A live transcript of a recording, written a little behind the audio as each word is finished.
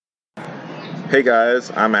Hey guys,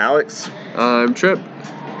 I'm Alex, I'm Trip.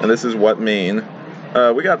 and this is What Mean.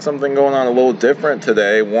 We got something going on a little different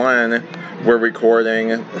today. One, we're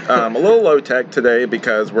recording a little low tech today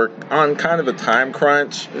because we're on kind of a time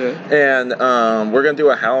crunch, and we're gonna do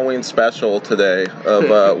a Halloween special today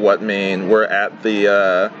of What Mean. We're at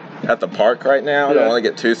the park right now. Don't want to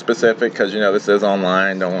get too specific because this is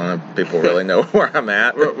online. Don't want people really know where I'm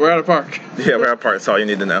at. We're at a park. Yeah, we're at a park. That's all you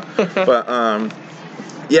need to know. But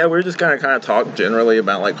yeah, we're just gonna kind of talk generally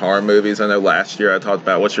about like horror movies. I know last year I talked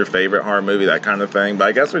about what's your favorite horror movie, that kind of thing. But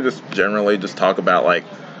I guess we just generally just talk about like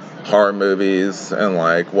horror movies and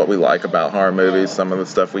like what we like about horror movies, some of the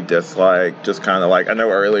stuff we dislike. Just kind of like, I know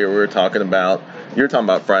earlier you were talking about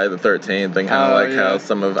Friday the 13th and kind of how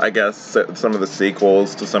some of the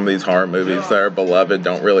sequels to some of these horror movies that are beloved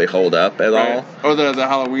don't really hold up at all. Or the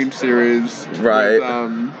Halloween series.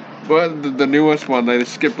 Right. With, the newest one, they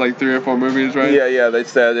skipped like 3 or 4 movies, right? Yeah, they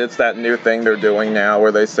said it's that new thing they're doing now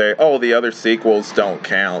where they say, oh, the other sequels don't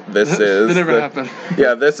count. This is... It never happened.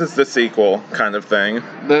 Yeah, this is the sequel kind of thing.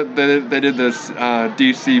 They did this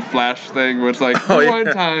DC Flash thing where it's like, one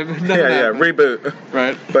time, reboot.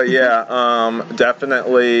 Right. But yeah,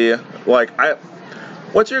 definitely,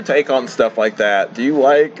 what's your take on stuff like that? Do you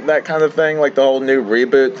like that kind of thing, like the whole new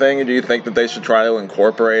reboot thing? Or do you think that they should try to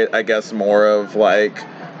incorporate, I guess, more of like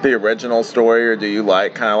the original story, or do you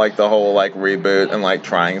like kind of like the whole like reboot and like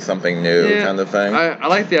trying something new kind of thing? I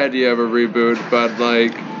like the idea of a reboot, but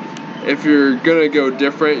like if you're gonna go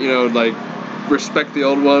different, like respect the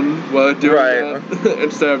old one while doing that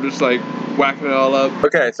instead of just like whacking it all up.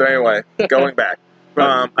 Okay, so anyway, going back,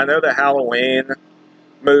 I know the Halloween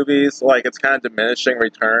movies, like it's kind of diminishing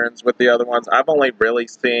returns with the other ones. I've only really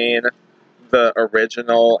seen the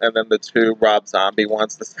original and then the 2 Rob Zombie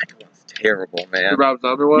ones. The second one's terrible, man. The Rob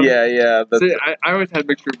Zombie one? Yeah. See, I always had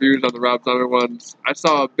mixed reviews on the Rob Zombie ones. I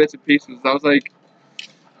saw bits and pieces. I was like,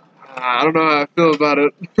 I don't know how I feel about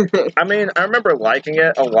it. I mean, I remember liking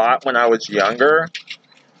it a lot when I was younger,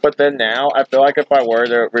 but then now, I feel like if I were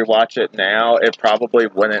to rewatch it now, it probably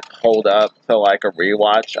wouldn't hold up to like a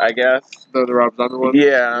rewatch, I guess. The Rob Zombie one?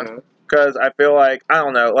 Yeah. Because I feel like, I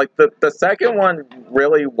don't know, like the second one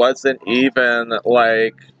really wasn't even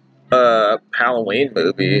like a Halloween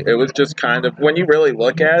movie. It was just kind of, when you really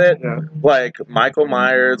look at it, like Michael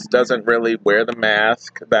Myers doesn't really wear the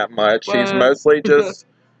mask that much. He's mostly just,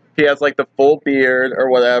 he has like the full beard or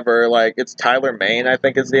whatever. Like it's Tyler Mane, I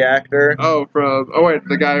think, is the actor.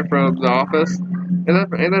 The guy from The Office? Isn't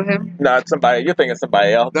that him? No, it's somebody, you're thinking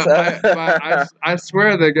somebody else. No, I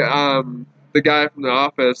swear the guy from The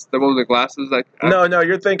Office, the one with the glasses. No,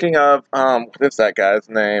 you're thinking of what's that guy's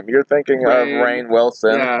name? You're thinking of Rainn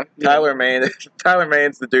Wilson. Yeah. Tyler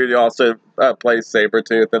Mane's the dude who also plays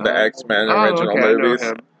Sabretooth in the X-Men original movies. I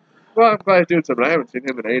know him. Well, I'm glad he's doing something. I haven't seen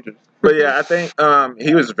him in ages. But yeah, I think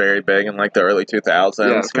he was very big in like the early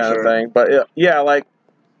 2000s kind of thing. But yeah, like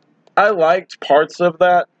I liked parts of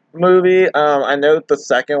that movie. I know the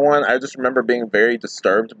second one, I just remember being very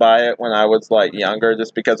disturbed by it when I was like younger,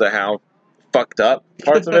 just because of how fucked up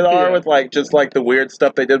parts of it are with like just like the weird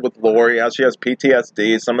stuff they did with Laurie, how she has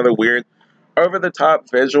PTSD, some of the weird over the top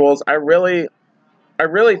visuals. I really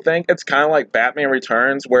think it's kind of like Batman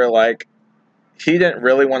Returns, where like he didn't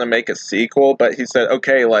really want to make a sequel, but he said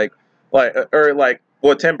okay, well,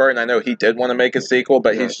 Tim Burton, I know he did want to make a sequel,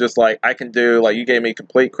 but he's just like, I can do, like, you gave me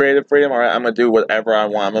complete creative freedom, all right, I'm going to do whatever I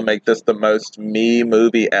want. I'm going to make this the most me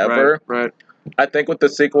movie ever. Right. I think with the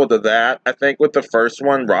sequel to that, I think with the first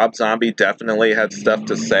one, Rob Zombie definitely had stuff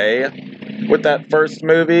to say with that first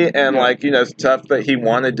movie, and stuff that he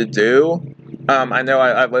wanted to do. I know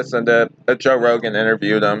I listened to Joe Rogan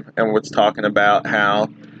interviewed him and was talking about how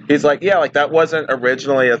he's like, yeah, like that wasn't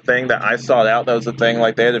originally a thing that I sought out. That was a thing,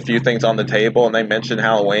 like they had a few things on the table and they mentioned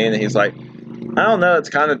Halloween, and he's like, I don't know, it's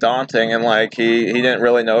kind of daunting, and like he didn't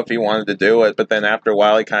really know if he wanted to do it, but then after a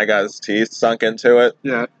while he kind of got his teeth sunk into it.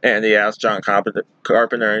 Yeah. And he asked John Carpenter,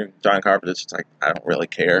 and John Carpenter's just like, I don't really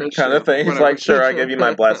care, kind of thing. He's like, sure, I give you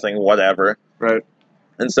my blessing, whatever. Right.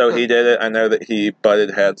 And so he did it. I know that he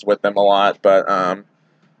butted heads with them a lot, but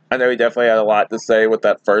I know he definitely had a lot to say with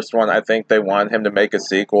that first one. I think they wanted him to make a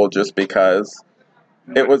sequel just because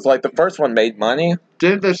it was like the first one made money.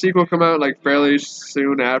 Didn't the sequel come out like fairly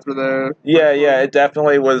soon after the? Yeah, it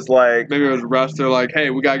definitely was like. Maybe it was rushed. They're like, hey,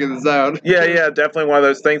 we gotta get this out. Yeah, definitely one of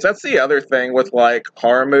those things. That's the other thing with like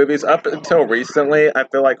horror movies. Up until recently, I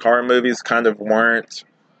feel like horror movies kind of weren't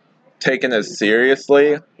taken as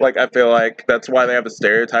seriously. Like I feel like that's why they have a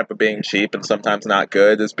stereotype of being cheap and sometimes not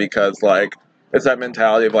good, is because like It's that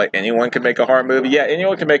mentality of like anyone can make a horror movie. Yeah,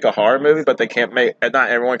 anyone can make a horror movie, but they can't make. Not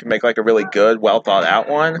everyone can make like a really good, well thought out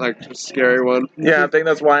one. Like a scary one. Yeah, I think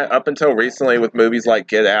that's why up until recently with movies like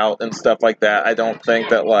Get Out and stuff like that, I don't think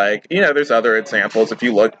that like there's other examples if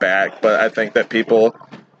you look back, but I think that people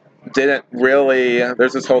didn't really.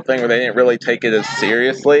 There's this whole thing where they didn't really take it as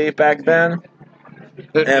seriously back then,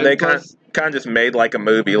 and they kind of just made like a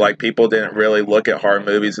movie. Like people didn't really look at horror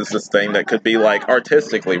movies as this thing that could be like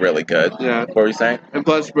artistically really good. Yeah. What were you saying? And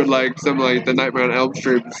plus, with like some like the Nightmare on Elm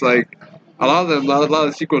Street, it's like a lot of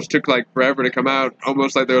the sequels took like forever to come out.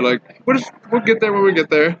 Almost like they were like, we'll get there when we get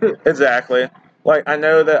there. Exactly. Like I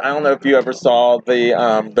don't know if you ever saw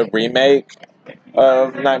the remake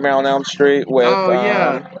of Nightmare on Elm Street with. Oh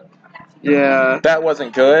yeah. Yeah. That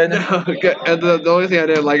wasn't good. No, and the only thing I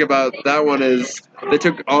didn't like about that one is they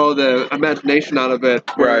took all the imagination out of it.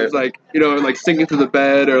 Where it was like, like sinking through the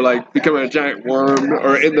bed or like becoming a giant worm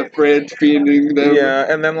or in the fridge feeding them.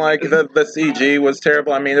 Yeah, and then like the CG was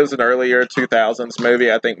terrible. I mean, it was an earlier 2000s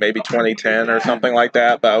movie, I think maybe 2010 or something like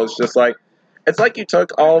that. But I was just like, it's like you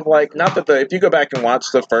took all of like, not that if you go back and watch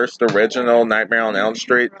the first original Nightmare on Elm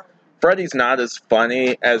Street, Freddy's not as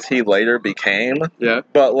funny as he later became. Yeah.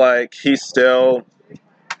 But, like, he still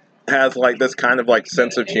has, like, this kind of, like,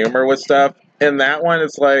 sense of humor with stuff. In that one,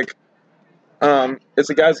 it's like, it's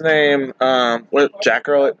a guy's name, Jack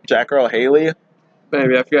Earl Haley?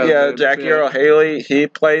 Maybe, I forgot. Yeah, Jackie Earl Haley, he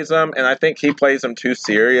plays him, and I think he plays him too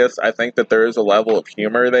serious. I think that there is a level of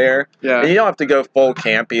humor there. Yeah. And you don't have to go full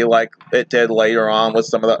campy like it did later on with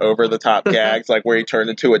some of the over-the-top gags, like where he turned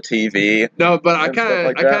into a TV. No, but I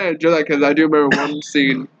kind of enjoy that because I do remember one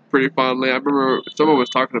scene pretty fondly. I remember someone was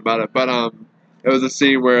talking about it, but it was a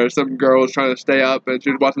scene where some girl was trying to stay up and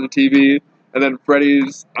she was watching the TV, and then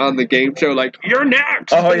Freddy's on the game show like, "You're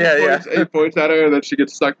next!" Oh, yeah. He points at her, and then she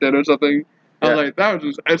gets sucked in or something. Yeah. I was like, that was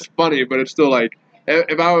just, it's funny, but it's still like,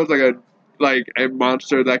 if I was like a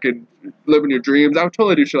monster that could live in your dreams, I would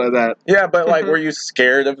totally do shit like that. Yeah, but like, were you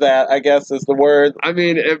scared of that, I guess is the word? I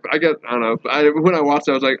mean, I don't know. When I watched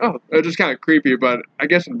it, I was like, oh, it was just kind of creepy, but I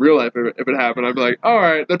guess in real life, if it happened, I'd be like,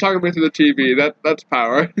 alright, they're talking to me through the TV, that's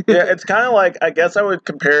power. Yeah, it's kind of like, I guess I would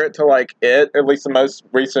compare it to like It, at least the most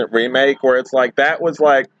recent remake, where it's like, that was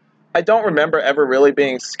like, I don't remember ever really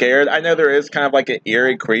being scared. I know there is kind of like an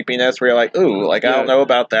eerie creepiness where you're like, ooh, like I don't know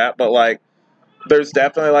about that, but like there's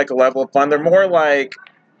definitely like a level of fun. They're more like,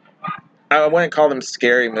 I wouldn't call them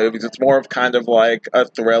scary movies. It's more of kind of like a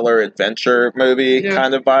thriller adventure movie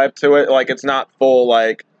kind of vibe to it. Like it's not full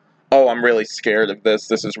like, oh, I'm really scared of this.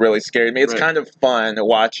 This is really scary to me. It's kind of fun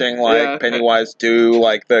watching like Pennywise do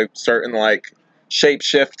like the certain like shape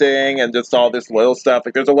shifting and just all this little stuff.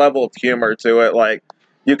 Like there's a level of humor to it. Like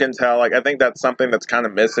you can tell, like, I think that's something that's kind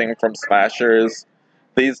of missing from slashers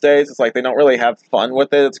these days. It's like they don't really have fun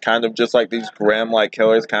with it. It's kind of just like these grim, like,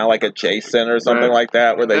 killers, kind of like a Jason or something like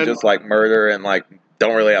that, where they just, like, murder and, like,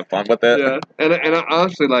 don't really have fun with it. Yeah, and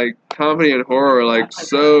honestly, like, comedy and horror are, like,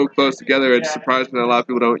 so close together, it's surprising that a lot of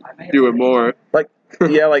people don't do it more. Like,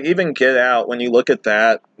 yeah, like, even Get Out, when you look at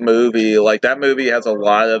that movie, like, that movie has a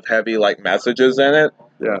lot of heavy, like, messages in it.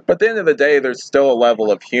 Yeah. But at the end of the day, there's still a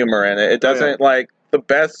level of humor in it. It doesn't, like, the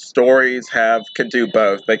best stories can do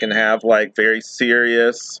both. They can have, like, very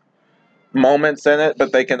serious moments in it,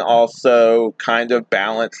 but they can also kind of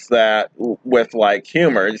balance that with, like,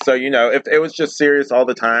 humor. So, if it was just serious all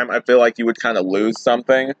the time, I feel like you would kind of lose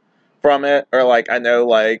something from it. Or, like, I know,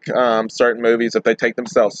 like, certain movies, if they take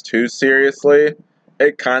themselves too seriously,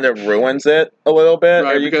 it kind of ruins it a little bit,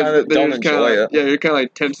 or you kind of don't enjoy it. Yeah, you're kind of,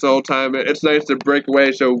 like, tense the whole time. It's nice to break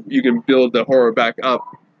away so you can build the horror back up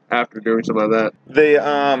after doing something like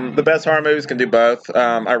that. The best horror movies can do both.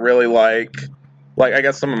 I really like I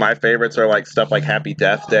guess some of my favorites are like stuff like Happy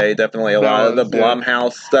Death Day. Definitely a lot of the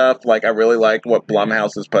Blumhouse stuff. Like I really like what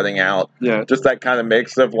Blumhouse is putting out. Yeah. Just that kind of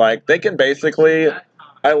mix of like they can basically.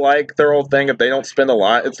 I like their whole thing. If they don't spend a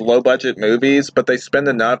lot, it's low budget movies, but they spend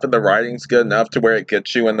enough and the writing's good enough to where it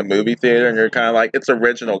gets you in the movie theater, and you're kind of like it's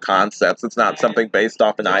original concepts. It's not something based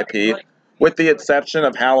off an IP. With the exception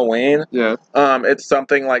of Halloween, it's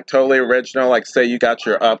something like totally original. Like, say you got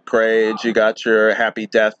your Upgrade, you got your Happy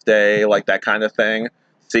Death Day, like that kind of thing.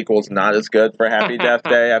 Sequel's not as good for Happy Death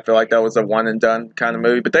Day. I feel like that was a one and done kind of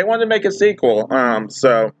movie, but they wanted to make a sequel.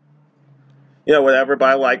 So, whatever. But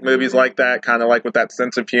I like movies like that, kind of like with that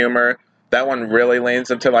sense of humor. That one really leans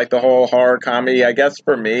into like the whole horror comedy. I guess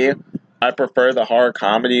for me, I prefer the horror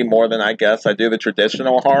comedy more than I guess I do the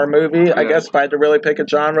traditional horror movie. Yeah. I guess if I had to really pick a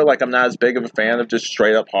genre, like I'm not as big of a fan of just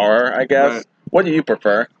straight up horror, I guess. Right. What do you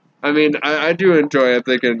prefer? I mean, I do enjoy if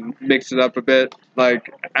they can mix it up a bit,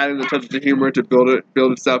 like adding the touches of humor to build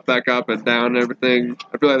itself back up and down and everything.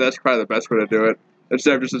 I feel like that's probably the best way to do it,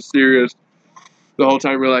 instead of just a serious. The whole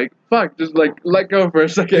time we're like, fuck, just like let go for a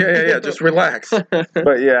second. Yeah, just relax.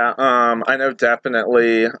 But yeah, I know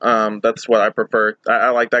definitely that's what I prefer. I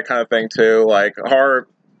like that kind of thing too. Like horror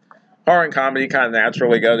and comedy kind of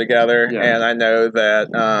naturally go together, and I know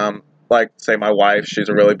that like say my wife, she's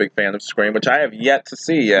a really big fan of Scream, which I have yet to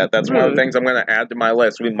see yet. That's one of the things I'm going to add to my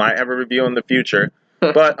list. We might have a review in the future,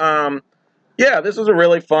 but yeah, this was a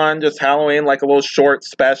really fun, just Halloween, like a little short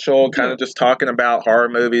special, kind of just talking about horror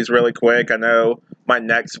movies really quick. I know my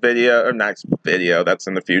next video, that's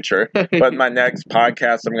in the future, but my next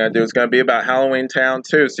podcast I'm going to do is going to be about Halloween Town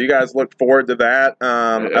too. So you guys look forward to that.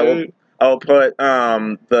 I will put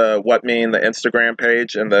the Instagram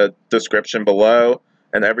page in the description below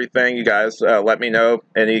and everything. You guys let me know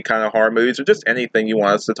any kind of horror movies or just anything you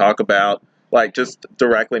want us to talk about. Like, just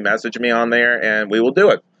directly message me on there and we will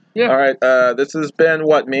do it. Yeah. All right. This has been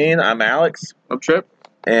What Mean. I'm Alex. I'm Trip.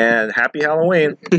 And happy Halloween.